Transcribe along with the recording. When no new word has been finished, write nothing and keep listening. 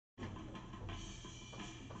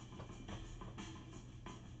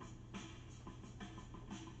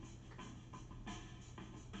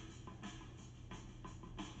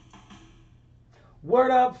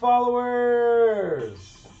Word up,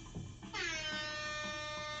 followers!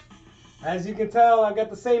 As you can tell, I've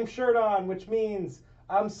got the same shirt on, which means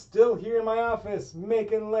I'm still here in my office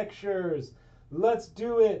making lectures. Let's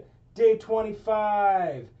do it. Day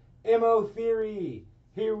 25. MO theory.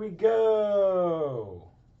 Here we go.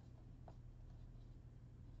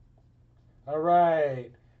 All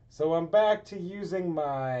right. So I'm back to using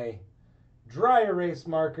my dry erase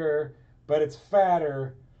marker, but it's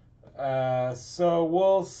fatter. So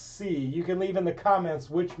we'll see. You can leave in the comments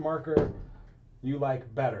which marker you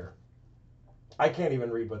like better. I can't even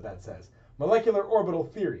read what that says. Molecular orbital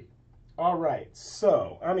theory. All right,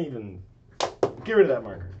 so get rid of that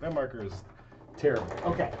marker. That marker is terrible.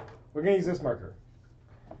 Okay, we're going to use this marker.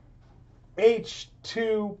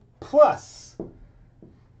 H2 plus.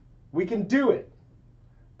 We can do it.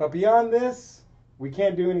 But beyond this, we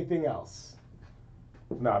can't do anything else.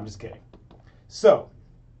 No, I'm just kidding. So,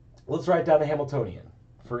 let's write down the Hamiltonian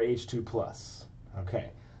for H2 plus. Okay,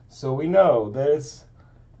 so we know that it's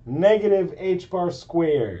negative h bar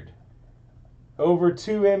squared over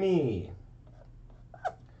 2me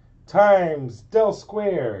times del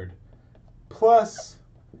squared plus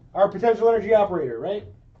our potential energy operator, right?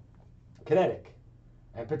 Kinetic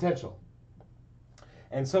and potential.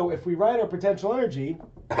 And so if we write our potential energy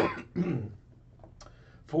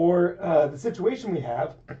for the situation we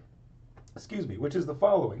have, excuse me, which is the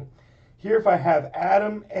following. Here if I have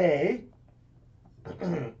atom A,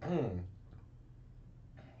 and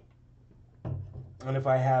if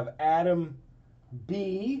I have atom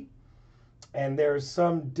B, and there's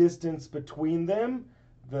some distance between them,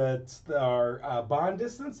 that's our bond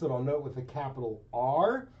distance that I'll note with a capital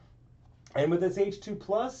R. And with this H2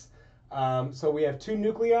 plus, so we have two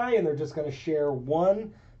nuclei, and they're just going to share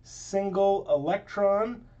one single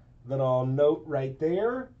electron that I'll note right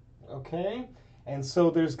there. Okay, and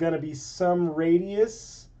so there's going to be some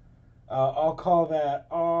radius. I'll call that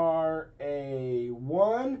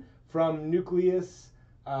RA1 from nucleus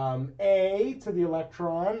A to the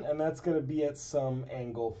electron, and that's going to be at some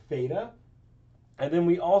angle theta. And then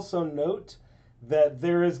we also note that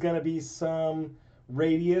there is going to be some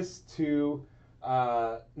radius to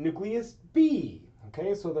nucleus B.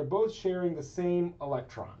 Okay, so they're both sharing the same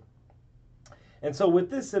electron. And so with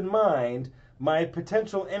this in mind, my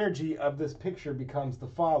potential energy of this picture becomes the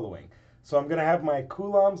following. So I'm going to have my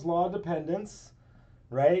Coulomb's law of dependence,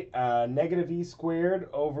 right? Negative E squared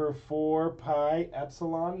over 4 pi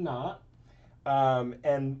epsilon naught.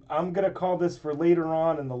 And I'm going to call this for later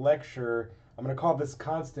on in the lecture, I'm going to call this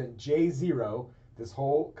constant J0, this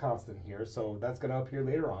whole constant here. So that's going to appear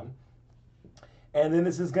later on. And then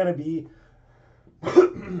this is going to be,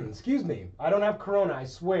 excuse me, I don't have Corona, I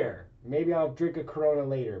swear. Maybe I'll drink a Corona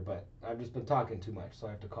later, but I've just been talking too much, so I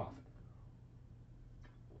have to cough.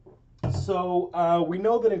 So we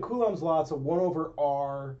know that in Coulomb's law, it's a 1 over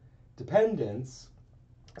R dependence.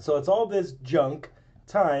 So it's all this junk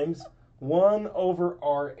times 1 over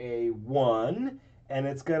RA1, and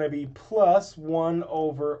it's going to be plus 1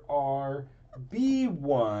 over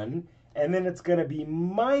RB1, and then it's going to be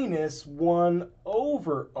minus 1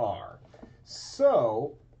 over R.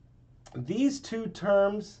 So these two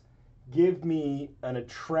terms give me an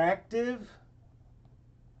attractive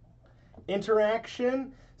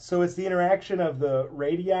interaction. So it's the interaction of the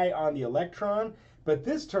radii on the electron. But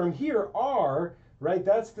this term here, R, right,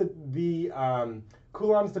 that's the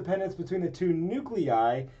Coulomb's dependence between the two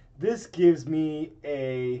nuclei. This gives me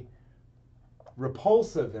a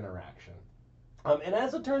repulsive interaction. And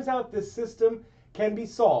as it turns out, this system can be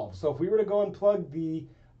solved. So if we were to go and plug the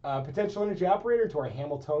potential energy operator into our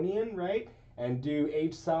Hamiltonian, right, and do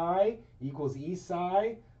H psi equals E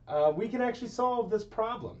psi, we can actually solve this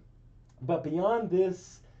problem. But beyond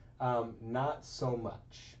this, not so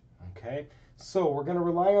much. Okay, so we're going to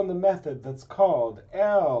rely on the method that's called I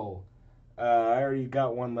already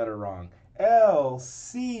got one letter wrong. LCAOMO.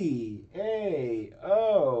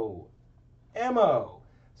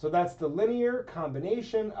 So that's the linear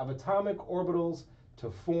combination of atomic orbitals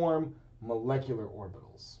to form molecular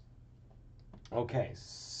orbitals. Okay,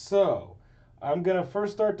 so I'm going to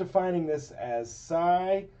first start defining this as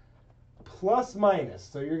psi plus minus.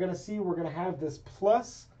 So you're going to see we're going to have this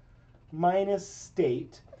plus minus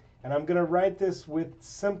state, and I'm going to write this with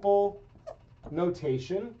simple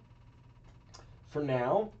notation for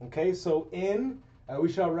now. Okay, so in,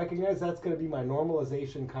 we shall recognize that's going to be my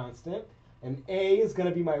normalization constant, and A is going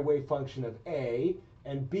to be my wave function of A,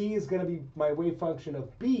 and B is going to be my wave function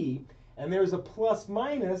of B, and there's a plus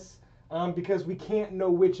minus because we can't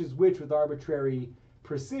know which is which with arbitrary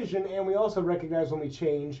precision, and we also recognize when we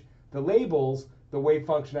change the labels, the wave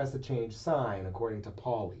function has to change sign according to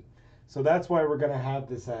Pauli. So that's why we're going to have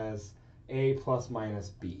this as A plus minus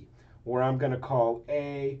B, where I'm going to call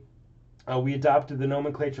A, we adopted the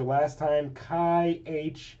nomenclature last time, chi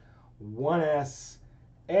H1S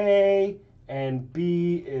A, and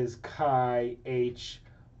B is chi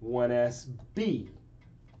H1S B,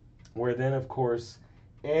 where then, of course,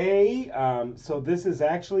 A, so this is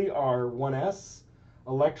actually our 1S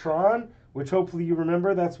electron, which hopefully you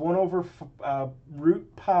remember, that's 1 over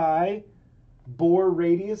root pi Bohr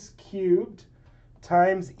radius cubed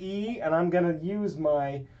times E, and I'm going to use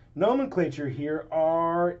my nomenclature here,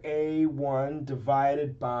 RA1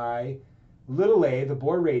 divided by little a, the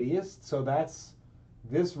Bohr radius, so that's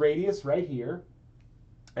this radius right here.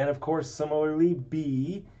 And of course, similarly,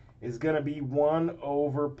 B is going to be 1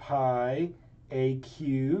 over pi A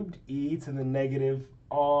cubed e to the negative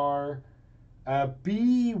R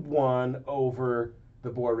B1 over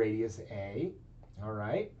the Bohr radius A. All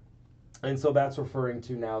right. And so that's referring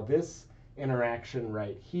to now this interaction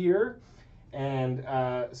right here. And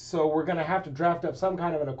so we're going to have to draft up some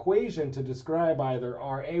kind of an equation to describe either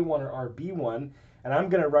RA1 or RB1. And I'm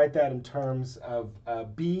going to write that in terms of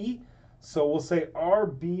B. So we'll say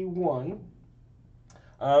RB1.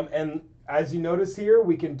 And as you notice here,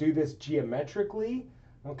 we can do this geometrically.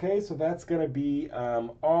 Okay, so that's going to be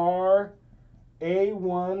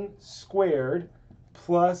RA1 squared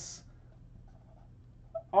plus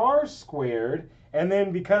R squared. And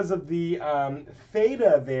then because of the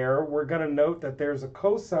theta there, we're going to note that there's a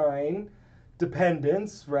cosine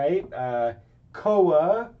dependence, right?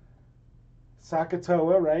 COA,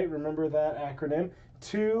 SOHCAHTOA, right? Remember that acronym?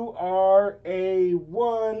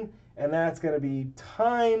 2RA1, and that's going to be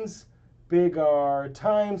times big R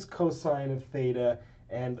times cosine of theta,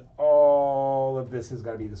 and all of this is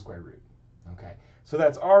going to be the square root. Okay, so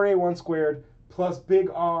that's RA1 squared plus big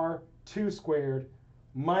R 2 squared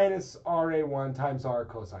minus RA1 times R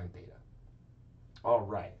cosine theta. All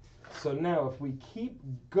right, so now if we keep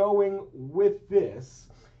going with this,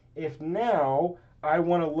 if now I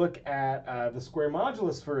want to look at the square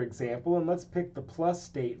modulus, for example, and let's pick the plus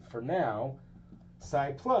state for now,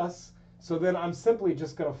 psi plus. So then I'm simply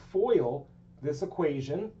just going to FOIL this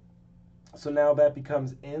equation. So now that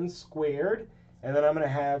becomes n squared, and then I'm going to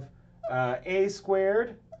have a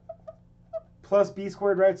squared plus b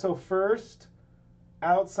squared, right? So first,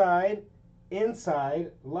 outside,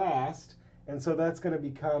 inside, last, and so that's going to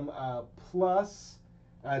become plus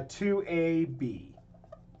 2ab.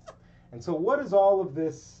 And so what does all of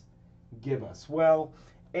this give us? Well,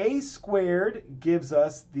 a squared gives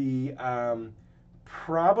us the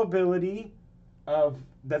probability of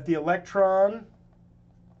that the electron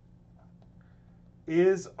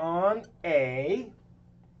is on A,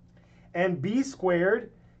 and b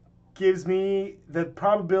squared gives me the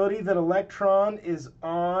probability that electron is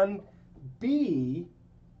on B.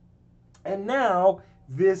 And now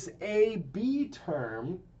this AB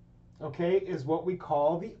term, okay, is what we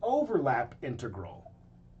call the overlap integral.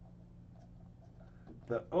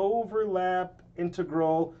 The overlap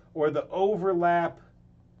integral, or the overlap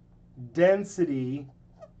density,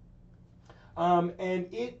 and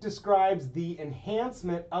it describes the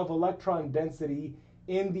enhancement of electron density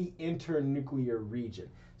in the internuclear region.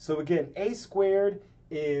 So again, A squared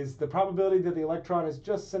is the probability that the electron is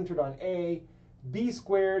just centered on A. B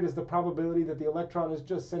squared is the probability that the electron is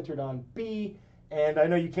just centered on B. And I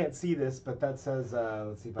know you can't see this, but that says,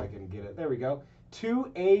 let's see if I can get it. There we go.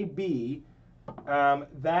 2AB,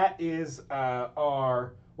 that is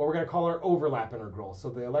our, what we're going to call our overlap integral. So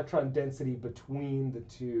the electron density between the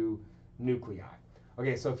two nuclei.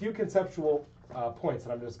 Okay, so a few conceptual points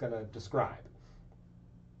that I'm just going to describe.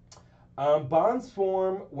 Bonds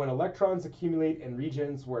form when electrons accumulate in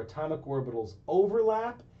regions where atomic orbitals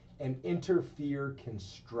overlap and interfere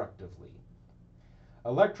constructively.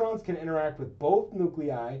 Electrons can interact with both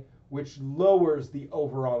nuclei, which lowers the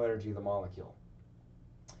overall energy of the molecule.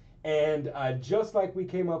 And just like we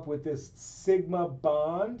came up with this sigma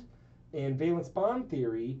bond in valence bond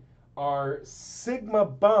theory, our sigma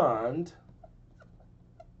bond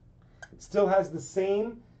still has the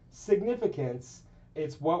same significance.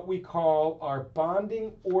 It's what we call our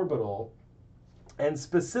bonding orbital. And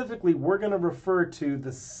specifically, we're going to refer to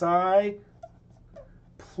the psi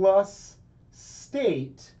plus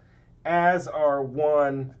state as our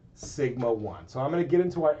 1 sigma 1. So I'm going to get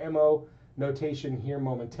into our MO notation here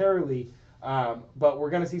momentarily, but we're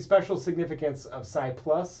going to see special significance of psi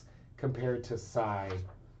plus compared to psi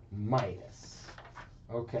minus.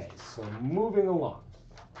 Okay, so moving along.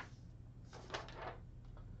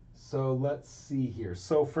 So let's see here.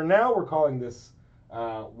 So for now, we're calling this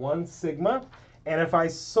 1 sigma. And if I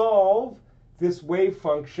solve this wave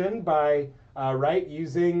function by right,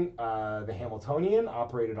 using the Hamiltonian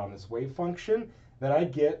operated on this wave function, then I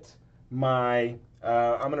get my,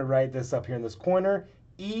 I'm going to write this up here in this corner,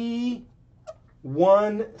 E1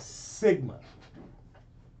 sigma.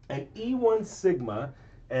 And E1 sigma,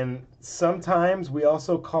 and sometimes we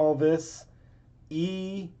also call this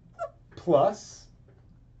E plus,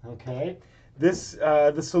 okay? This,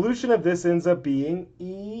 the solution of this ends up being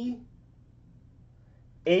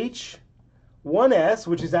EH1s,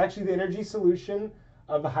 which is actually the energy solution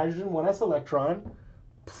of the hydrogen 1s electron,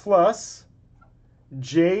 plus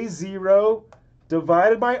J0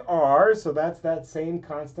 divided by R, so that's that same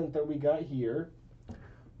constant that we got here,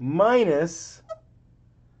 minus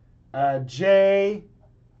J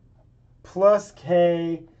plus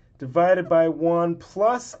K divided by 1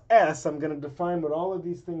 plus S. I'm going to define what all of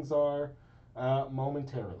these things are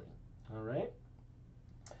momentarily. All right?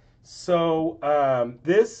 So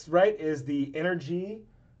this, right, is the energy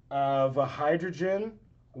of a hydrogen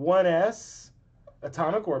 1s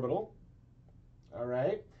atomic orbital. All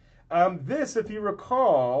right? This, if you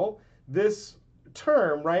recall, this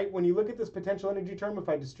term, right, when you look at this potential energy term, if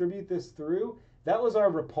I distribute this through, that was our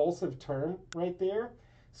repulsive term right there.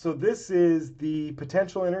 So this is the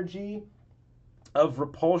potential energy of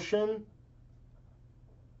repulsion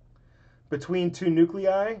between two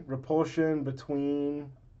nuclei, repulsion between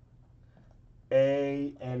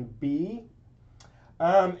A and B.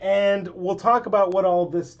 And we'll talk about what all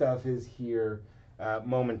this stuff is here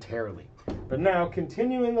momentarily. But now,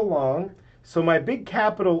 continuing along, so my big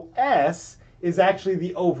capital S is actually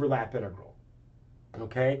the overlap integral.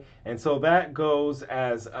 Okay, and so that goes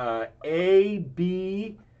as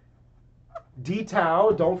AB d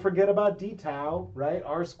tau. Don't forget about d tau, right?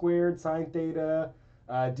 R squared sine theta,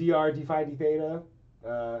 dr d phi d theta,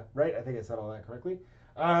 right? I think I said all that correctly.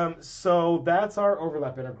 So that's our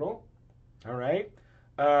overlap integral, all right,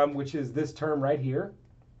 which is this term right here.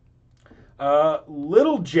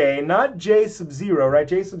 Little j, not j sub 0, right?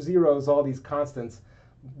 J sub 0 is all these constants.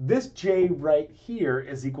 This j right here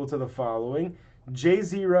is equal to the following.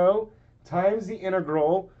 J0 times the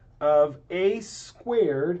integral of a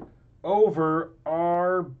squared over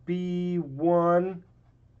RB1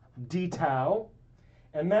 d tau.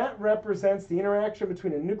 And that represents the interaction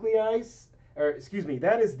between a nucleus, or excuse me,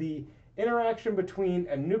 that is the interaction between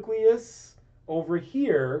a nucleus over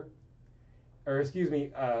here, or excuse me,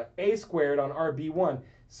 a squared on RB1.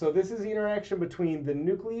 So this is the interaction between the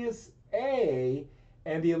nucleus A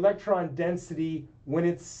and the electron density when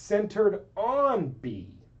it's centered on B.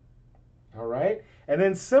 All right? And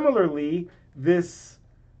then similarly, this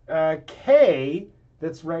K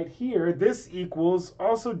that's right here, this equals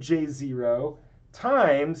also J0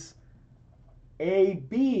 times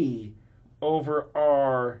AB over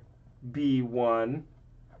RB1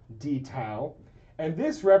 d tau. And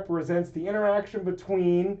this represents the interaction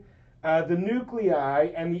between the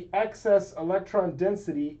nuclei and the excess electron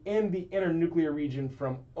density in the internuclear region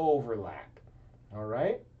from overlap. All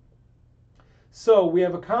right? So we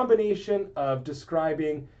have a combination of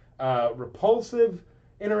describing repulsive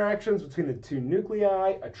interactions between the two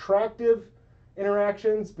nuclei, attractive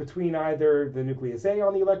interactions between either the nucleus A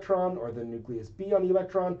on the electron or the nucleus B on the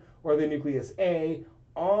electron, or the nucleus A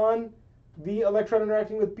on the electron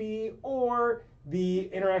interacting with B, or the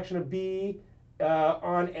interaction of B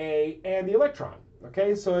on A and the electron.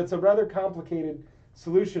 Okay, so it's a rather complicated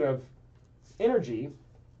solution of energy,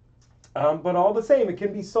 but all the same, it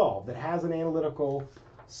can be solved. It has an analytical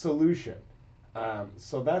solution.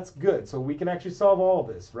 So that's good. So we can actually solve all of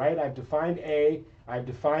this, right? I've defined A, I've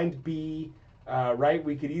defined B, right?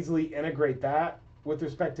 We could easily integrate that with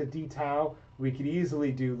respect to d tau. We could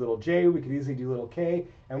easily do little j, we could easily do little k,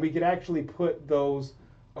 and we could actually put those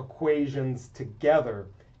equations together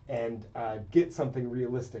and get something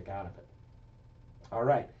realistic out of it. All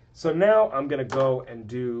right, so now I'm going to go and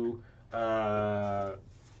do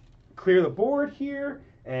clear the board here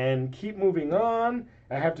and keep moving on.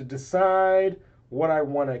 I have to decide what I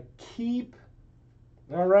want to keep.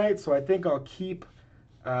 All right, so I think I'll keep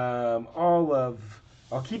I'll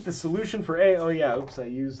keep the solution for A. Oh yeah, oops, I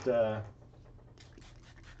used the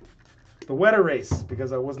wet erase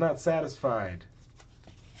because I was not satisfied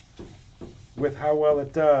with how well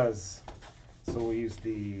it does. So we'll use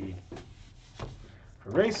the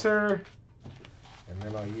eraser, and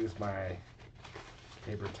then I'll use my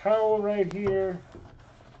paper towel right here.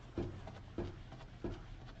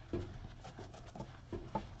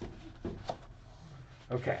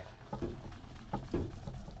 Okay.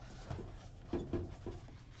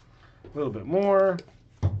 A little bit more.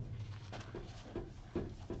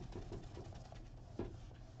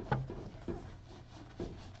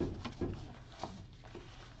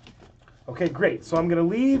 Okay. Okay, great. So I'm going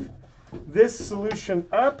to leave this solution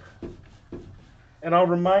up, and I'll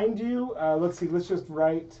remind you, let's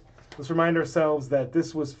remind ourselves that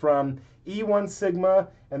this was from E1 sigma,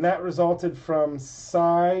 and that resulted from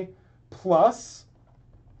psi plus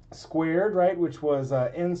squared, right, which was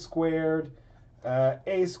n squared,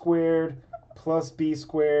 a squared plus b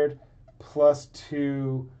squared plus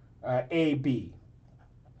 2ab. 2ba,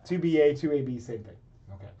 2ab, same thing.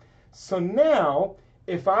 Okay. So now,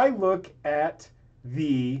 if I look at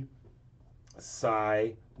the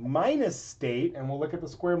psi minus state, and we'll look at the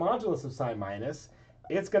square modulus of psi minus,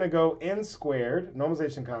 it's going to go n squared,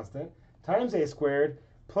 normalization constant, times a squared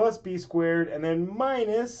plus b squared, and then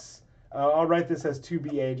minus, I'll write this as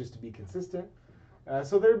 2ba just to be consistent.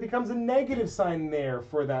 So there becomes a negative sign there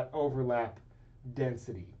for that overlap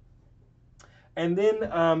density. And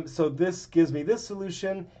then, so this gives me this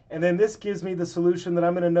solution, and then this gives me the solution that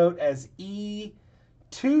I'm going to note as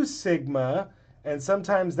E2 sigma, and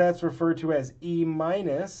sometimes that's referred to as E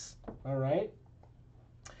minus, all right?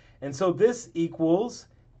 And so this equals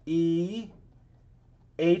E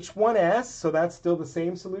H1s, so that's still the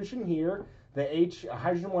same solution here, the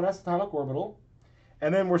hydrogen 1s atomic orbital.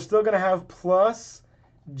 And then we're still going to have plus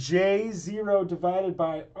J0 divided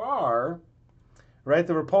by R, right,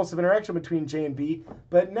 the repulsive interaction between J and B.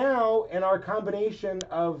 But now, in our combination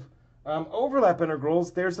of overlap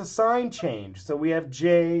integrals, there's a sign change. So we have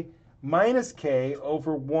J minus K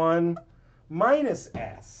over 1 minus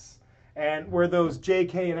S. And where those J,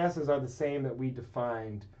 K, and S's are the same that we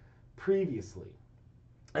defined previously.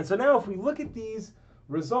 And so now if we look at these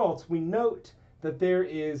results, we note that there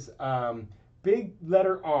is big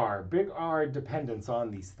letter R, big R dependence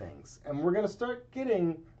on these things. And we're going to start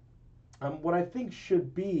getting what I think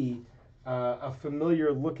should be a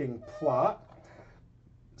familiar looking plot.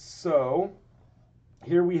 So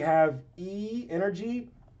here we have E energy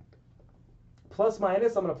plus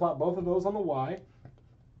minus. I'm going to plot both of those on the Y.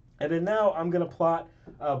 And then now I'm going to plot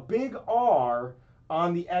a big R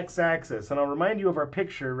on the x-axis. And I'll remind you of our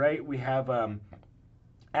picture, right? We have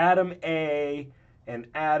atom A and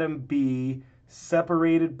atom B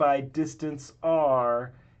separated by distance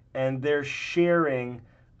R, and they're sharing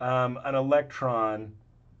an electron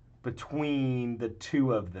between the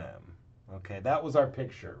two of them. Okay, that was our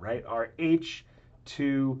picture, right? Our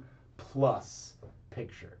H2 plus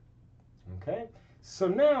picture. Okay, so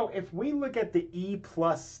now if we look at the E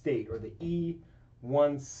plus state, or the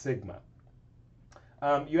E1 sigma,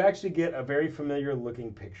 you actually get a very familiar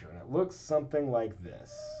looking picture, and it looks something like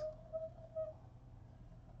this,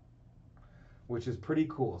 which is pretty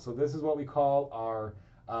cool. So this is what we call our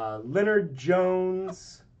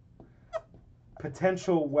Lennard-Jones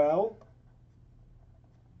potential well.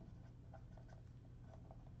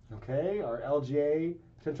 Okay, our LGA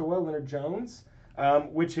potential well, Lennard-Jones,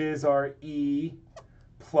 which is our E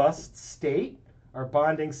plus state, our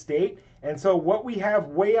bonding state. And so what we have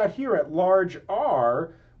way out here at large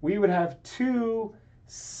R, we would have two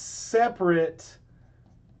separate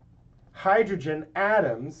hydrogen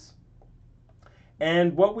atoms.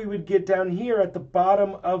 And what we would get down here at the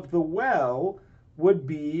bottom of the well would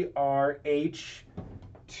be our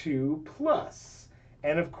H2 plus.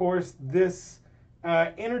 And of course, this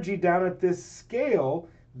energy down at this scale,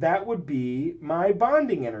 that would be my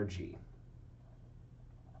bonding energy.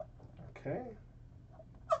 Okay.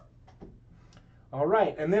 All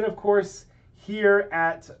right, and then of course, here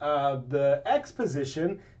at the X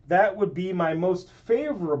position, that would be my most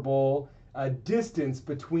favorable distance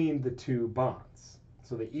between the two bonds.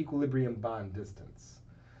 So the equilibrium bond distance.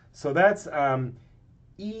 So that's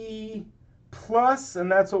E plus,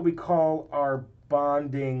 and that's what we call our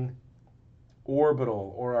bonding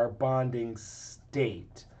orbital, or our bonding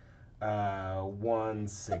state, 1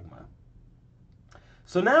 sigma.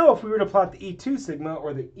 So now if we were to plot the E2 sigma,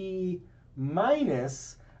 or the E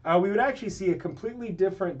minus, we would actually see a completely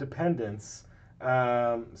different dependence. So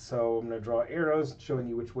I'm going to draw arrows showing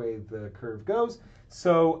you which way the curve goes.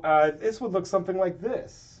 So this would look something like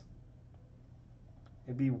this.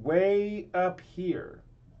 It'd be way up here.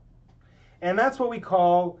 And that's what we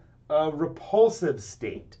call a repulsive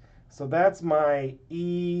state. So that's my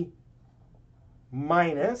E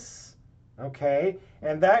minus, okay?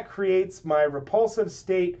 And that creates my repulsive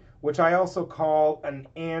state, which I also call an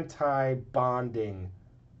anti-bonding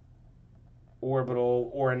orbital,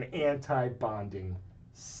 or an anti-bonding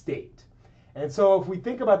state. And so if we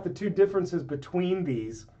think about the two differences between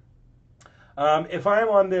these, if I'm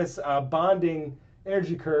on this bonding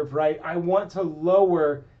energy curve, right, I want to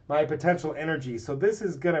lower my potential energy. So this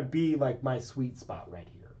is going to be like my sweet spot right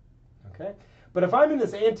here. Okay? But if I'm in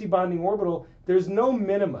this anti-bonding orbital, there's no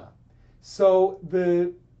minima. So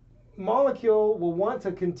the molecule will want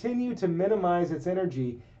to continue to minimize its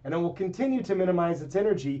energy, and it will continue to minimize its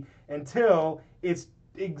energy until it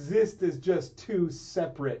exists as just two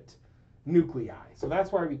separate nuclei. So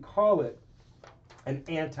that's why we call it an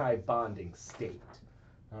anti-bonding state.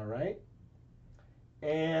 All right?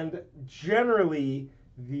 And generally,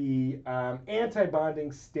 the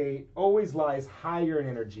anti-bonding state always lies higher in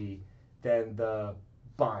energy than the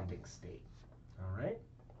bonding state. All right?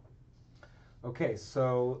 Okay,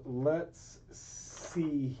 so let's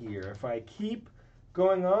see here. If I keep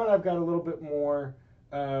going on, I've got a little bit more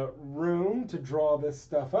room to draw this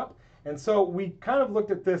stuff up. And so we kind of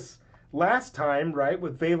looked at this last time, right,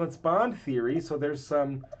 with valence bond theory. So there's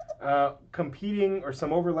some competing or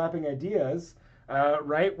some overlapping ideas,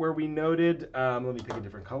 right, where we noted, let me pick a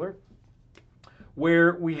different color,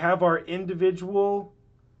 where we have our individual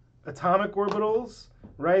atomic orbitals,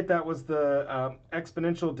 right? That was the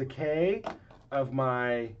exponential decay of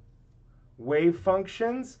my wave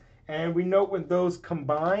functions. And we note when those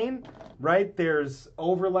combine, right, there's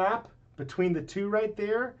overlap between the two right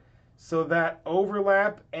there. So that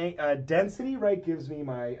overlap density, right, gives me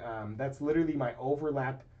my, that's literally my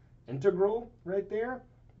overlap integral right there.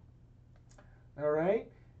 All right.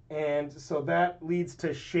 And so that leads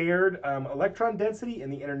to shared electron density in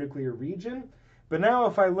the internuclear region. But now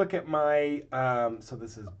if I look at my, so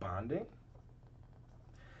this is bonding.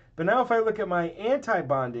 But now if I look at my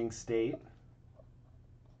anti-bonding state,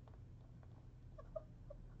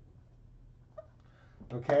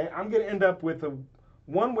 okay, I'm going to end up with a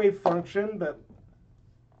one wave function that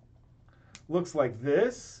looks like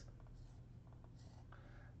this.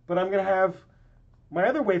 But I'm going to have my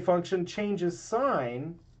other wave function changes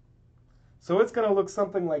sign. So it's going to look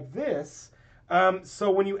something like this.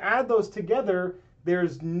 So when you add those together,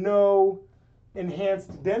 there's no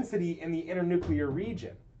enhanced density in the internuclear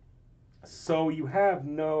region. So you have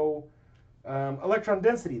no electron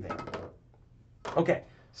density there. Okay,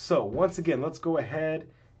 so once again, let's go ahead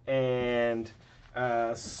and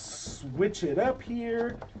switch it up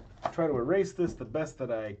here. Try to erase this the best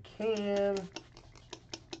that I can.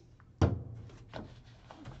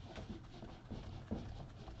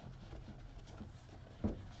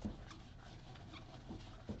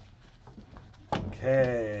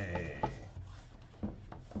 Okay.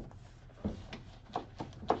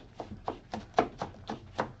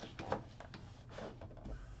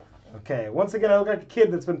 Okay, once again, I look like a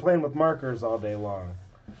kid that's been playing with markers all day long.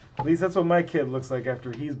 At least that's what my kid looks like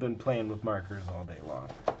after he's been playing with markers all day long.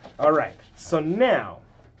 All right, so now,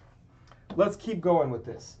 let's keep going with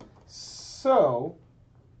this. So,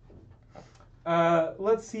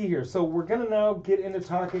 let's see here. So we're going to now get into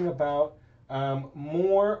talking about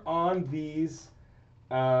more on these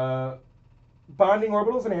bonding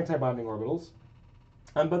orbitals and anti-bonding orbitals.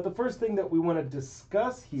 But the first thing that we want to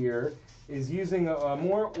discuss here is using a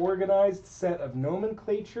more organized set of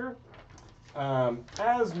nomenclature,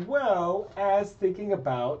 as well as thinking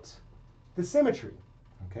about the symmetry.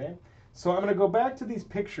 Okay, so I'm going to go back to these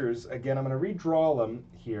pictures again. I'm going to redraw them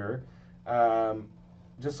here,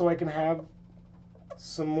 just so I can have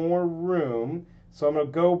some more room. So I'm going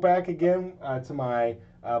to go back again to my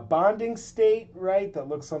bonding state, right? That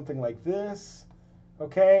looks something like this.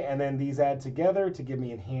 Okay, and then these add together to give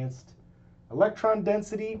me enhanced electron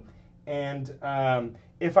density. And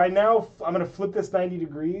if I now, I'm going to flip this 90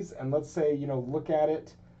 degrees, and let's say, you know, look at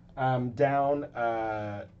it down,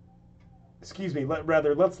 excuse me,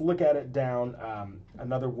 let's look at it down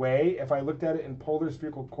another way. If I looked at it in polar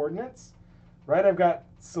spherical coordinates, right, I've got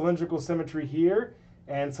cylindrical symmetry here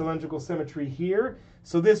and cylindrical symmetry here.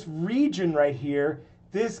 So this region right here,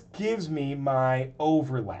 this gives me my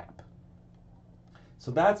overlap. So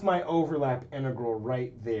that's my overlap integral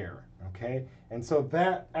right there, okay? And so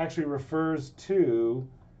that actually refers to,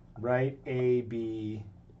 right, A, B,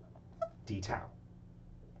 d tau,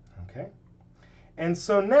 okay? And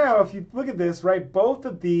so now if you look at this, right, both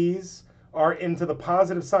of these are into the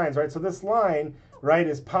positive signs, right? So this line, right,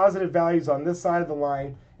 is positive values on this side of the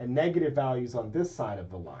line and negative values on this side of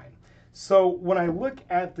the line. So when I look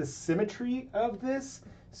at the symmetry of this,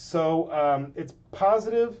 so it's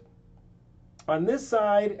positive on this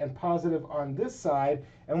side and positive on this side.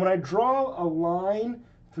 And when I draw a line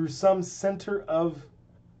through some center of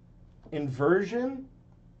inversion,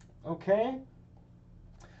 okay,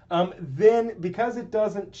 then because it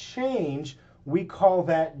doesn't change, we call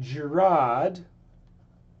that Gerade,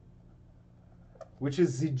 which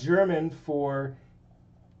is the German for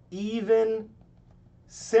even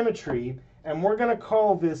symmetry. And we're going to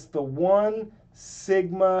call this the 1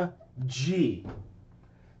 sigma G.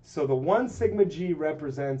 So the 1 sigma G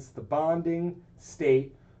represents the bonding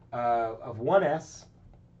state of 1s,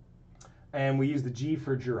 and we use the G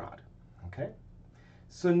for Girard. Okay.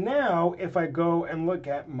 So now if I go and look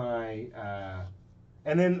at my,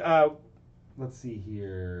 and then let's see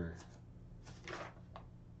here.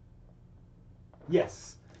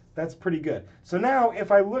 Yes, that's pretty good. So now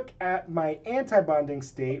if I look at my antibonding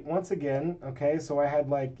state, once again, okay, so I had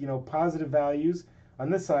like, positive values on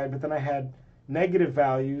this side, but then I had negative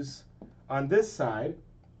values on this side.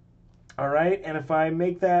 All right, and if I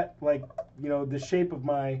make that like, the shape of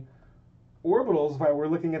my orbitals, if I were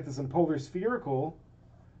looking at this in polar spherical,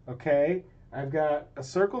 okay, I've got a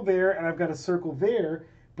circle there and I've got a circle there,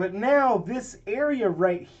 but now this area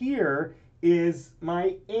right here is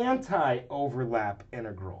my anti-overlap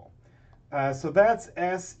integral. So that's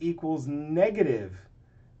S equals negative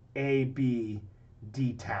AB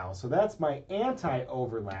d tau. So that's my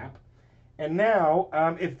anti-overlap. And now,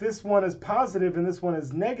 if this one is positive and this one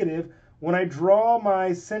is negative, when I draw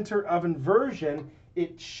my center of inversion,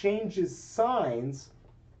 it changes signs.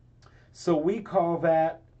 So we call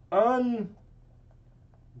that un-Girard,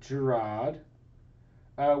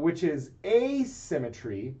 which is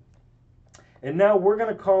asymmetry. And now we're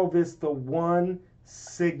going to call this the 1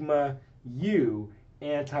 sigma U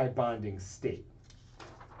antibonding state.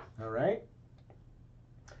 All right?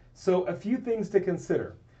 So a few things to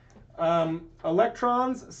consider.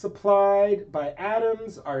 Electrons supplied by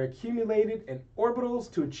atoms are accumulated in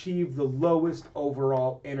orbitals to achieve the lowest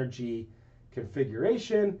overall energy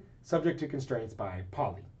configuration, subject to constraints by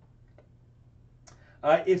Pauli.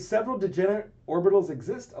 If several degenerate orbitals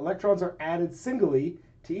exist, electrons are added singly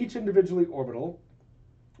to each individually orbital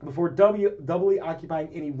before doubly occupying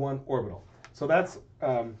any one orbital. So that's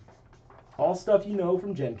all stuff you know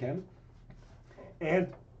from Gen Chem.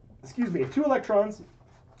 And, if 2 electrons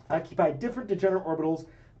occupy different degenerate orbitals,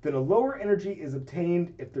 then a lower energy is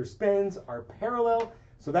obtained if their spins are parallel.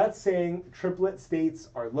 So that's saying triplet states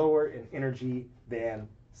are lower in energy than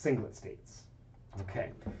singlet states.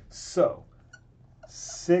 Okay, so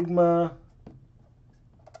sigma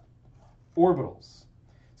orbitals.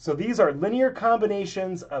 So these are linear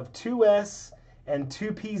combinations of 2s and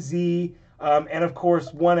 2pz, and of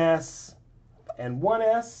course 1s and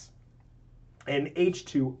 1s, and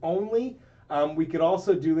H2 only. We could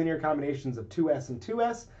also do linear combinations of 2s and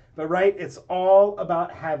 2s, but right, it's all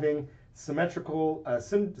about having symmetrical,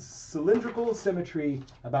 cylindrical symmetry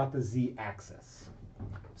about the z-axis.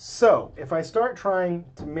 So if I start trying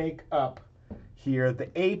to make up here the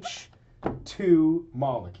H2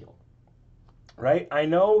 molecule, right? I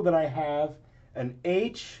know that I have an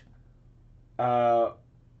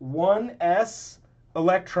H1s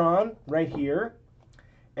electron right here,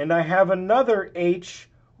 and I have another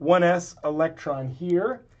H1s electron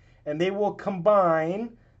here, and they will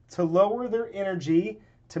combine to lower their energy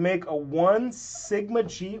to make a 1 sigma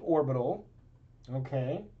g orbital,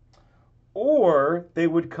 okay? Or they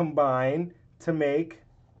would combine to make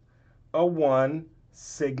a 1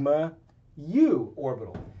 sigma u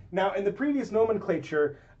orbital. Now, in the previous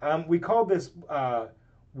nomenclature, we called this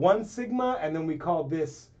 1 sigma, and then we called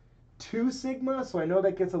this 2 sigma, so I know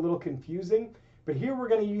that gets a little confusing. But here we're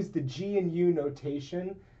going to use the G and U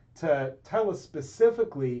notation to tell us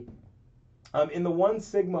specifically in the 1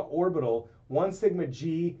 sigma orbital, 1 sigma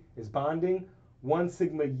G is bonding, 1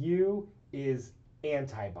 sigma U is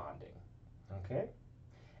anti-bonding. Okay?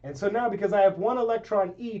 And so now, because I have 1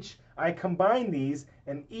 electron each, I combine these,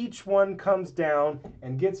 and each one comes down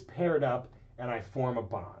and gets paired up, and I form a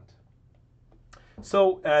bond.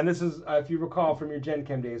 So, and this is, if you recall from your Gen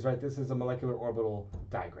Chem days, right, this is a molecular orbital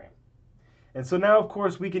diagram. And so now, of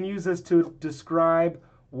course, we can use this to describe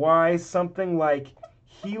why something like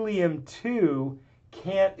helium-2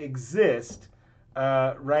 can't exist,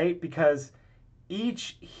 right? Because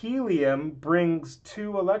each helium brings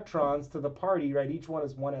 2 electrons to the party, right? Each one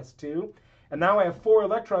is 1s2. And now I have 4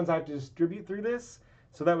 electrons I have to distribute through this.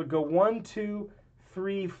 So that would go 1, 2,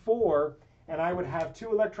 3, 4. And I would have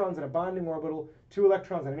 2 electrons in a bonding orbital, 2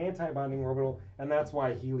 electrons in an anti-bonding orbital. And that's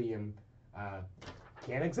why helium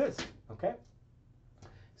can't exist, okay?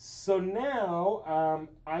 So now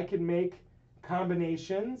I can make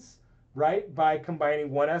combinations, right, by combining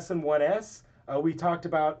 1s and 1s. We talked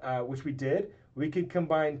about, which we did. We could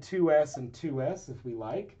combine 2s and 2s if we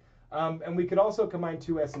like. And we could also combine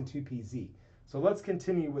 2s and 2pz. So let's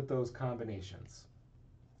continue with those combinations.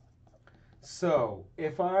 So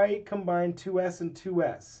if I combine 2s and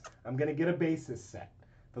 2s, I'm going to get a basis set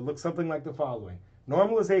that looks something like the following.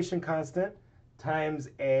 Normalization constant times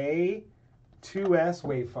a 2s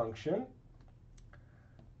wave function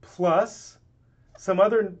plus some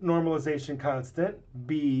other normalization constant,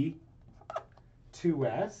 b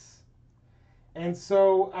 2s. And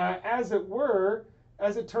so, as it were,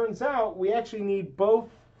 as it turns out, we actually need both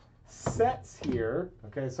sets here.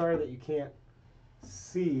 Okay, sorry that you can't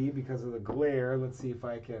see because of the glare. Let's see if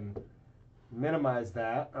I can minimize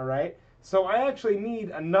that. All right, so I actually need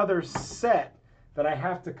another set that I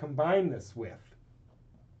have to combine this with.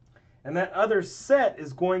 And that other set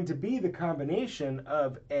is going to be the combination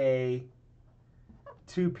of A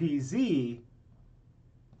 2PZ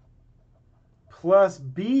plus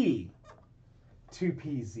B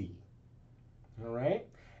 2PZ. All right?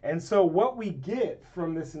 And so what we get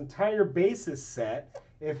from this entire basis set,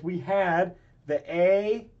 if we had the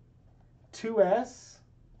A 2S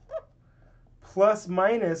plus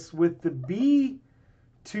minus with the B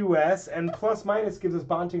 2S, and plus minus gives us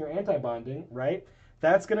bonding or anti-bonding, right?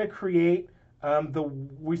 That's going to create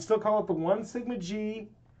we still call it the 1 sigma G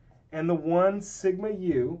and the 1 sigma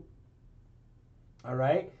U. All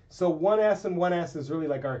right? So 1S and 1S is really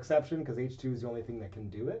like our exception because H2 is the only thing that can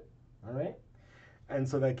do it. All right? And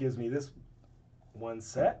so that gives me this one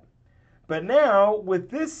set. But now with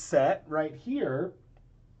this set right here,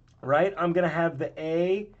 right, I'm going to have the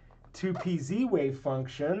A 2PZ wave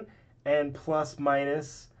function and plus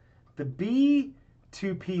minus the B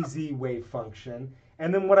 2PZ wave function.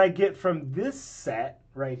 And then what I get from this set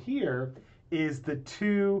right here is the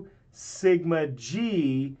 2 sigma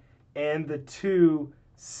G and the 2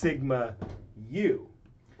 sigma U.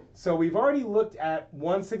 So we've already looked at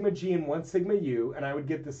 1 sigma G and 1 sigma U, and I would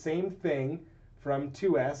get the same thing from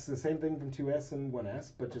 2S, the same thing from 2S and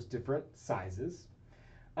 1S, but just different sizes.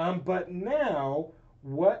 But now,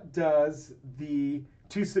 what does the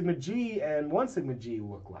 2 sigma G and 1 sigma G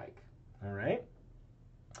look like? All right.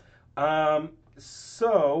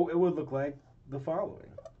 So it would look like the following.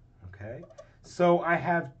 Okay. So I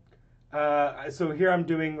have, so here I'm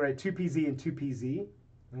doing, right, 2PZ and 2PZ.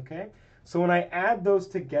 Okay. So when I add those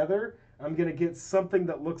together, I'm going to get something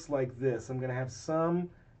that looks like this. I'm going to have some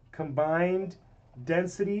combined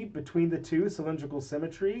density between the two, cylindrical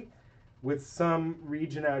symmetry, with some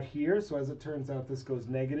region out here. So as it turns out, this goes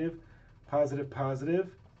negative, positive,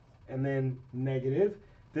 positive, and then negative.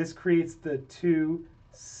 This creates the 2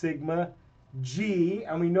 sigma G,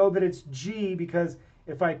 and we know that it's G because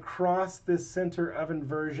if I cross this center of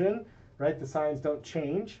inversion, right, the signs don't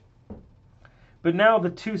change. But now the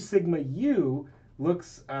 2 sigma U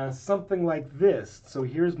looks something like this. So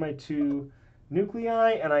here's my 2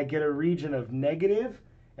 nuclei, and I get a region of negative,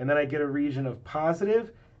 and then I get a region of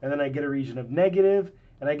positive, and then I get a region of negative,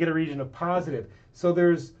 and I get a region of positive. So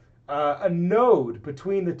there's a node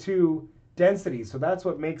between the two densities. So that's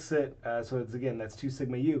what makes it, so it's, again, that's 2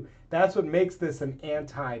 sigma U. That's what makes this an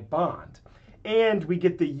anti-bond. And we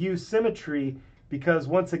get the U symmetry because,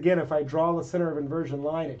 once again, if I draw the center of inversion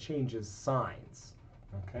line, it changes signs.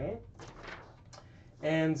 Okay?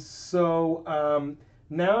 And so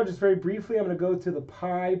now, just very briefly, I'm going to go to the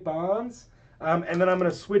pi bonds. And then I'm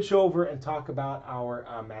going to switch over and talk about our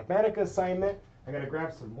Mathematica assignment. I'm going to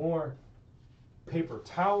grab some more paper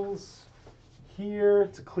towels here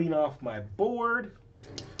to clean off my board.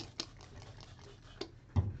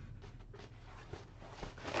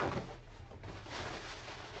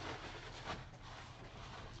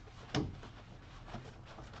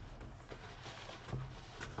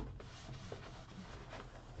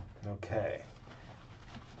 Okay.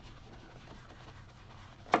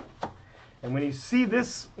 And when you see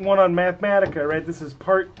this one on Mathematica, right, this is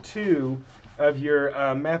part 2 of your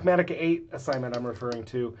Mathematica 8 assignment I'm referring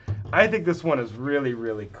to. I think this one is really,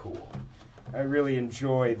 really cool. I really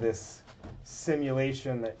enjoy this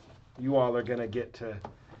simulation that you all are going to get to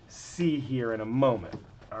see here in a moment.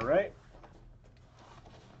 All right?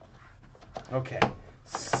 Okay.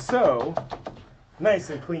 So, nice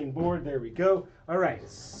and clean board. There we go. All right.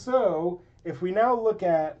 So, if we now look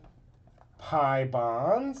at pi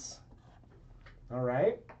bonds, all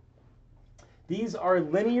right, these are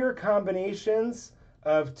linear combinations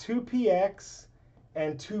of 2px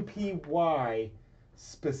and 2py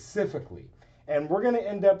specifically. And we're going to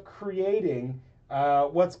end up creating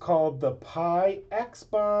what's called the pi x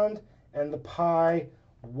bond and the pi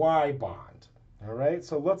y bond. All right,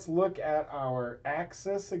 so let's look at our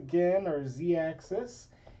axis again, our z-axis.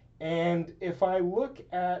 And if I look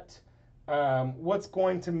at what's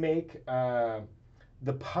going to make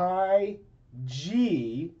the pi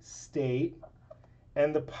g state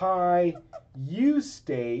and the pi u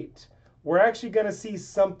state, we're actually going to see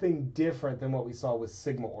something different than what we saw with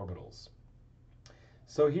sigma orbitals.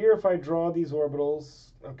 So here, if I draw these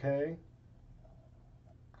orbitals, okay.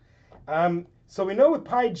 So we know with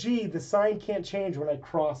pi g, the sign can't change when I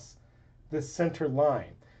cross this center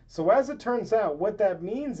line. So as it turns out, what that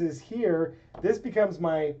means is here, this becomes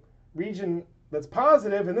my region that's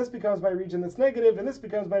positive, and this becomes my region that's negative, and this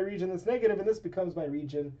becomes my region that's negative, and this becomes my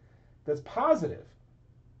region that's positive.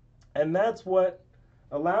 And that's what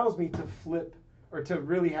allows me to flip, or to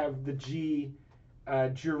really have the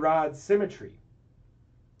Girard symmetry.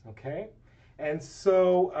 Okay? And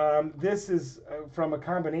so this is from a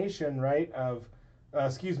combination, right, of,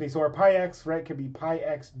 so our pi x, right, could be pi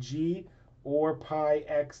xg or pi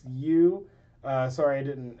xu. Sorry, I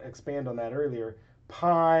didn't expand on that earlier.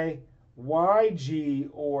 Pi yg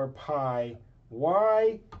or pi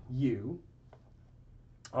yu.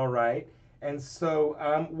 All right. And so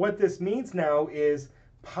what this means now is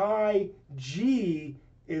pi g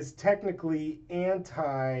is technically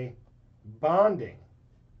anti-bonding.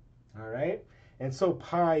 All right. And so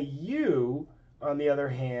pi u, on the other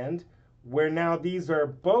hand, where now these are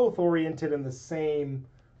both oriented in the same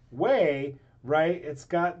way, right? It's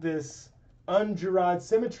got this un-Girard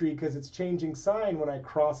symmetry because it's changing sign when I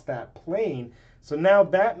cross that plane. So now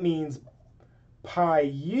that means pi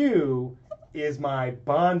u is my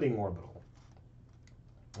bonding orbital.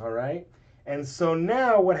 All right? And so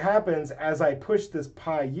now what happens as I push this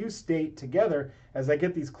pi u state together, as I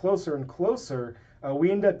get these closer and closer,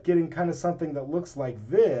 we end up getting kind of something that looks like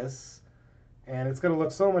this. And it's going to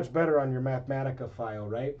look so much better on your Mathematica file,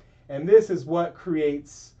 right? And this is what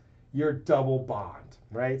creates your double bond,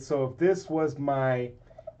 right? So if this was my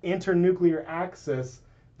internuclear axis,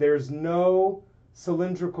 there's no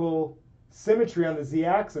cylindrical symmetry on the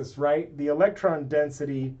z-axis, right? The electron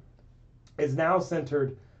density is now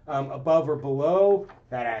centered above or below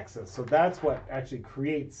that axis. So that's what actually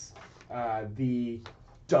creates the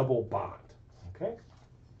double bond, okay?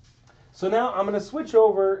 So now I'm going to switch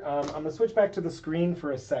over, I'm going to switch back to the screen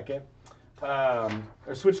for a second, or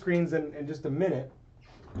switch screens in just a minute.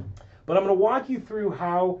 But I'm going to walk you through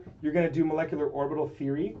how you're going to do molecular orbital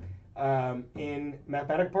theory in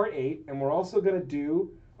Mathematica Part 8, and we're also going to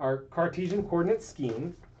do our Cartesian coordinate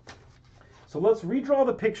scheme. So let's redraw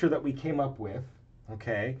the picture that we came up with,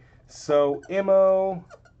 okay? So MO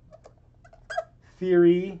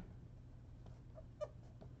theory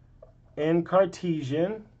in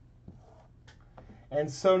Cartesian. And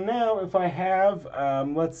so now if I have,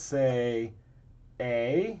 let's say,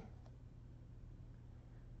 A,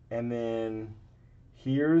 and then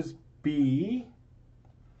here's B,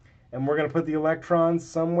 and we're going to put the electrons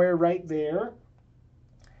somewhere right there.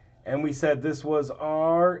 And we said this was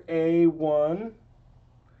RA1,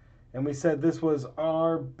 and we said this was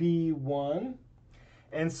RB1.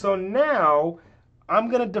 And so now I'm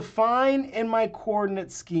going to define in my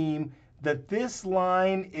coordinate scheme that this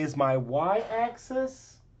line is my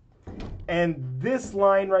y-axis, and this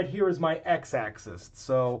line right here is my x-axis.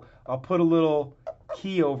 So I'll put a little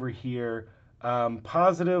key over here,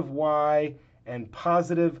 positive y and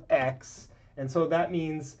positive x. And so that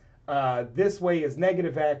means this way is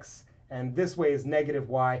negative x, and this way is negative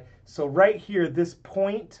y. So right here, this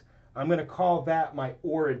point, I'm going to call that my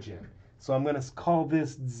origin. So I'm going to call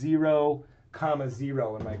this 0,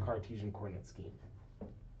 0 in my Cartesian coordinate scheme.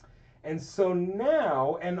 And so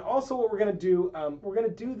now, and also what we're going to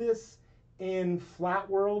do this in flat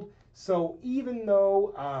world. So even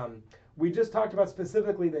though we just talked about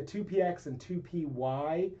specifically that 2px and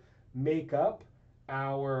 2py make up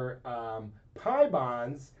our pi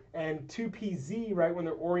bonds, and 2pz, right, when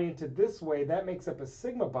they're oriented this way, that makes up a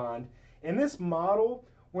sigma bond. In this model,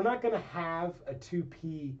 we're not going to have a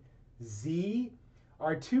 2pz.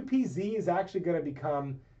 Our 2pz is actually going to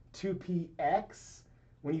become 2px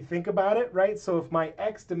when you think about it, right? So if my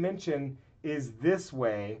x dimension is this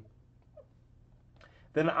way,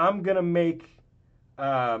 then I'm going to make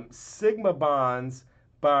sigma bonds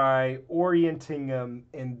by orienting them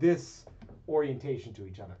in this orientation to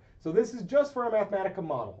each other. So this is just for a Mathematica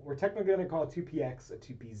model. We're technically going to call 2px a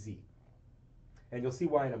 2pz. And you'll see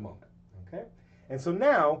why in a moment, okay? And so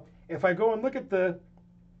now, if I go and look at the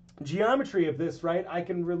geometry of this, right, I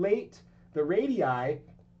can relate the radii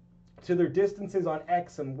to their distances on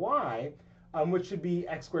x and y, which should be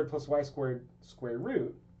x squared plus y squared square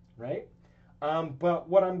root, right? But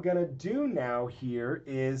what I'm going to do now here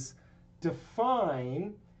is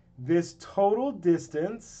define this total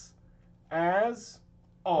distance as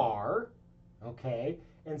r, okay?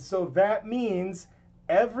 And so that means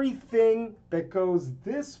everything that goes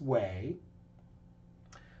this way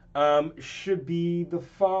should be the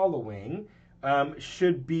following.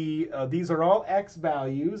 Should be, these are all x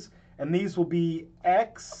values, and these will be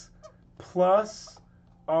x plus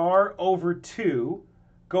r over 2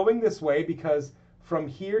 going this way, because from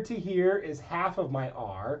here to here is half of my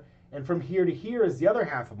r, and from here to here is the other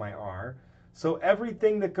half of my r. So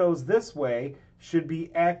everything that goes this way should be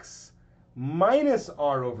x minus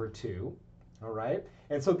r over 2, All right.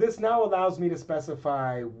 And so this now allows me to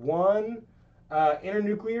specify one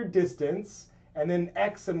internuclear distance, and then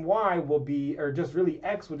x and y will be, or just really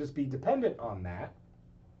x will just be dependent on that.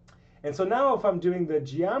 And so now if I'm doing the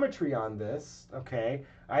geometry on this, okay,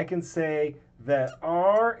 I can say that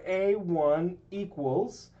RA1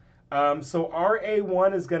 equals, so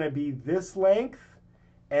RA1 is going to be this length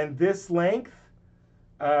and this length,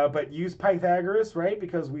 but use Pythagoras, right,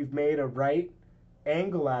 because we've made a right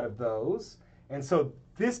angle out of those. And so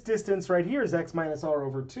this distance right here is x minus r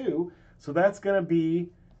over 2. So that's going to be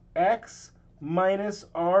x minus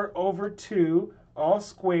r over 2 all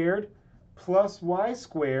squared plus y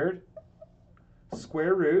squared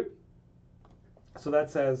square root. So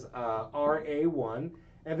that says RA1.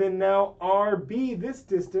 And then now RB, this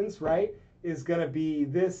distance, right, is going to be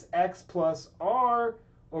this x plus r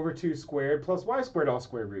over 2 squared plus y squared all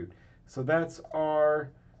square root. So that's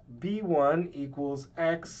RB1 equals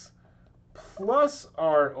x plus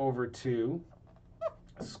r over 2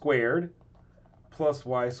 squared plus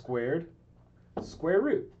y squared square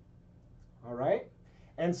root. All right?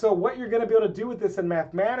 And so what you're going to be able to do with this in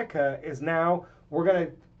Mathematica is now we're going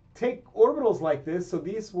to take orbitals like this. So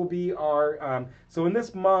these will be our, so in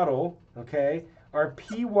this model, okay, our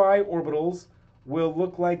py orbitals will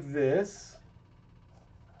look like this.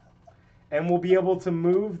 And we'll be able to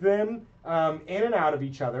move them in and out of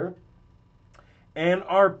each other. And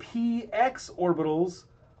our px orbitals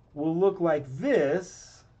will look like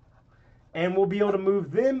this. And we'll be able to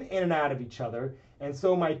move them in and out of each other. And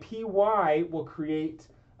so my py will create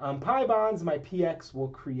pi bonds. My px will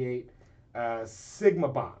create sigma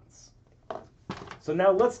bonds. So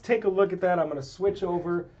now let's take a look at that. I'm going to switch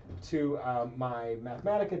over to my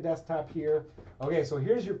Mathematica desktop here. Okay, so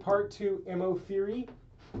here's your part 2 MO theory.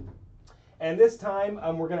 And this time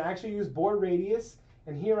we're going to actually use Bohr radius.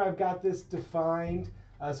 And here I've got this defined.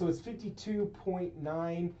 So it's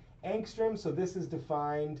 52.9 angstroms. So this is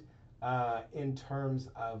defined in terms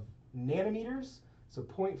of nanometers. So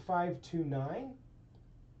 0.529.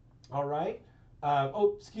 All right.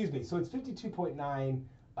 Oh, excuse me. So it's 52.9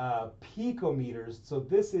 picometers. So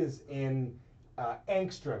this is in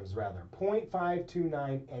angstroms, rather.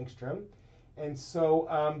 0.529 angstrom. And so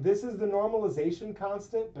this is the normalization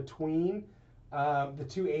constant between the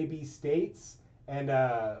two AB states. And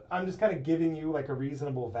I'm just kind of giving you like a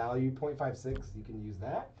reasonable value, 0.56. You can use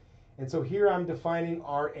that. And so here I'm defining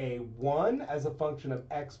RA1 as a function of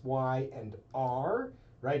x, y, and r,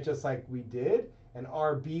 right, just like we did. And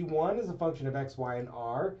RB1 is a function of x, y, and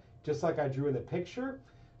r, just like I drew in the picture.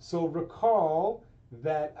 So recall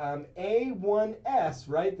that A1s,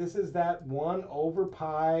 right, this is that 1 over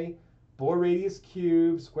pi Bohr radius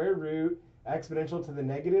cubed square root exponential to the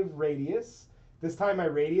negative radius. This time my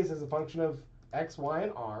radius is a function of x, y,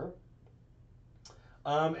 and r.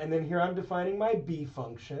 And then here I'm defining my B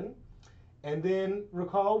function. And then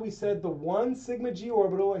recall we said the 1 sigma g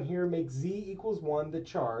orbital, and here make z equals 1, the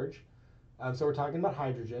charge. So we're talking about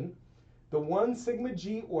hydrogen. The 1 sigma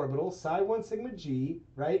g orbital, psi 1 sigma g,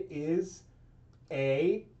 right, is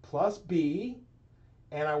A plus B.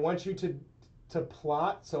 And I want you to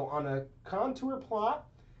plot, so on a contour plot,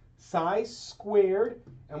 psi squared,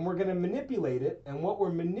 and we're going to manipulate it. And what we're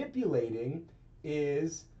manipulating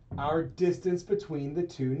is our distance between the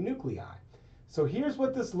two nuclei. So here's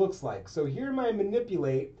what this looks like. So here in my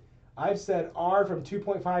manipulate, I've said r from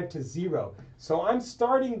 2.5 to 0. So I'm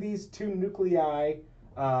starting these two nuclei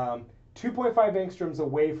 2.5 angstroms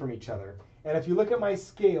away from each other. And if you look at my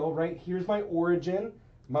scale, right, here's my origin,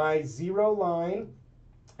 my 0 line.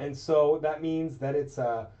 And so that means that it's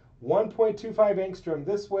 1.25 angstrom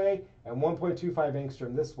this way and 1.25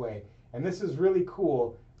 angstrom this way. And this is really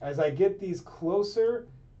cool. As I get these closer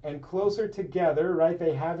and closer together, right,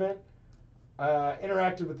 they haven't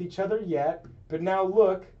interacted with each other yet. But now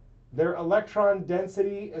look, their electron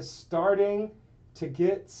density is starting to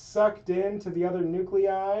get sucked into the other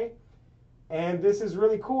nuclei. And this is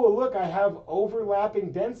really cool. Look, I have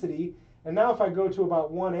overlapping density. And now if I go to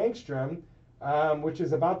about 1 angstrom, which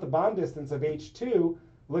is about the bond distance of H2,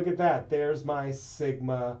 look at that. There's my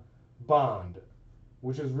sigma bond,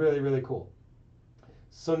 which is really, really cool.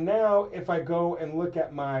 So now if I go and look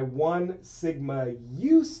at my 1 sigma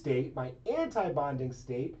U state, my anti-bonding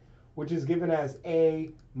state, which is given as A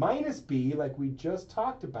minus B, like we just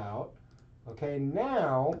talked about, okay,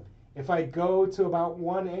 now if I go to about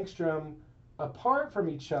 1 angstrom apart from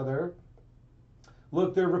each other,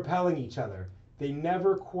 look, they're repelling each other. They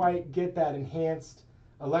never quite get that enhanced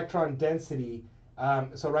electron density.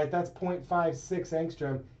 So right, that's 0.56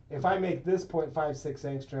 angstrom. If I make this 0.56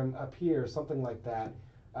 angstrom up here, something like that,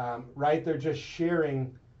 right, they're just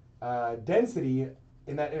sharing density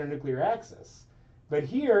in that internuclear axis. But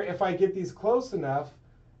here, if I get these close enough,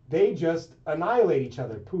 they just annihilate each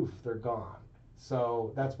other. Poof, they're gone.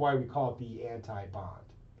 So that's why we call it the anti-bond.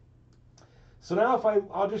 So now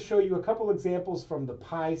I'll just show you a couple examples from the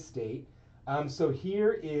pi state. So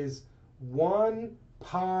here is 1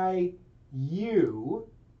 pi u,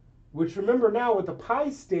 which remember now with the pi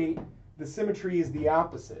state, the symmetry is the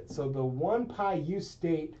opposite. So the 1 pi u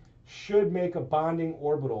state should make a bonding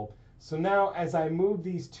orbital. So now as I move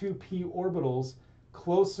these two p orbitals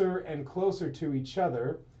closer and closer to each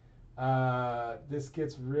other, this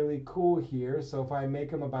gets really cool here. So if I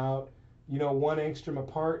make them about, 1 angstrom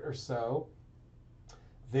apart or so,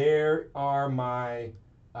 there are my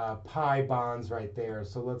pi bonds right there.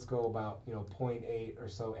 So let's go about 0.8 or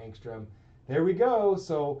so angstrom. There we go.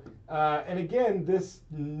 So and again, this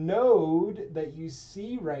node that you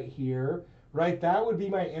see right here, right, that would be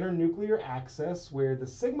my internuclear axis where the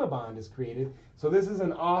sigma bond is created. So this is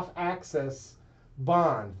an off-axis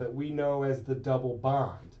bond that we know as the double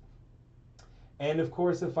bond. And of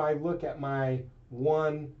course, if I look at my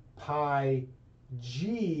 1 pi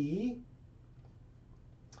g,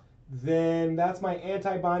 then that's my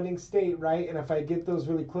anti-bonding state, right? And if I get those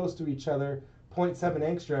really close to each other, 0.7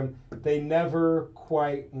 angstrom, they never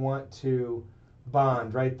quite want to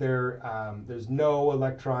bond, right? There's no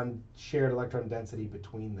shared electron density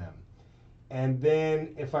between them. And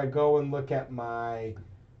then if I go and look at my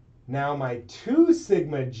 2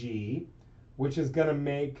 sigma g, which is going to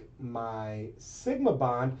make my sigma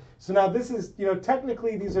bond. So now this is,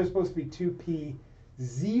 technically these are supposed to be 2p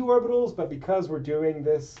z orbitals, but because we're doing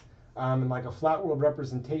this in like a flat world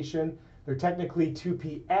representation, they're technically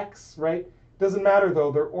 2px, right? Doesn't matter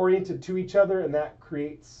though, they're oriented to each other, and that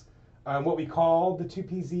creates what we call the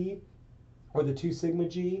 2pz, or the 2 sigma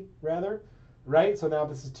g rather, right? So now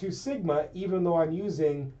this is 2 sigma, even though I'm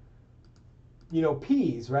using,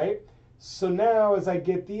 p's, right? So now as I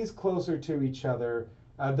get these closer to each other,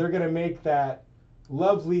 they're going to make that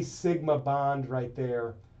lovely sigma bond right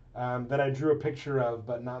there that I drew a picture of,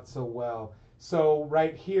 but not so well. So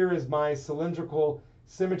right here is my cylindrical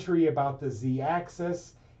symmetry about the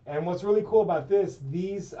z-axis. And what's really cool about this,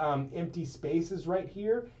 these empty spaces right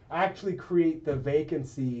here actually create the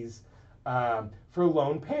vacancies for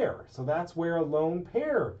lone pair. So that's where a lone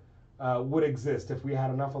pair would exist if we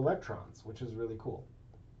had enough electrons, which is really cool.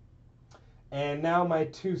 And now my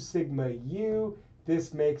 2 sigma u,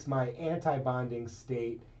 this makes my anti-bonding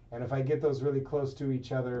state. And if I get those really close to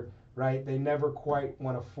each other, right, they never quite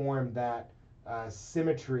want to form that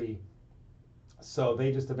symmetry. So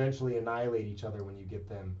they just eventually annihilate each other when you get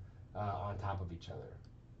them on top of each other.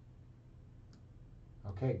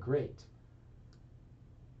 Okay, great.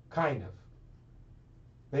 Kind of.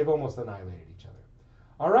 They've almost annihilated each other.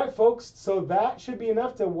 All right, folks, so that should be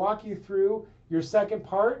enough to walk you through your second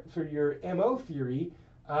part for your MO theory.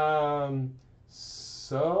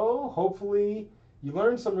 So hopefully you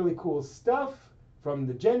learned some really cool stuff from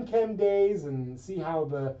the Gen Chem days and see how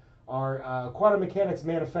our quantum mechanics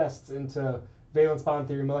manifests into valence bond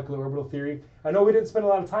theory, molecular orbital theory. I know we didn't spend a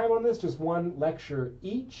lot of time on this, just one lecture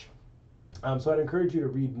each. So I'd encourage you to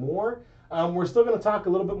read more. We're still going to talk a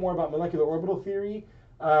little bit more about molecular orbital theory,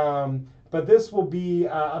 but this will be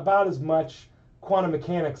about as much quantum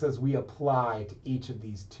mechanics as we apply to each of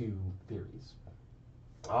these two theories.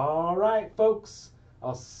 All right, folks,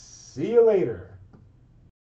 I'll see you later.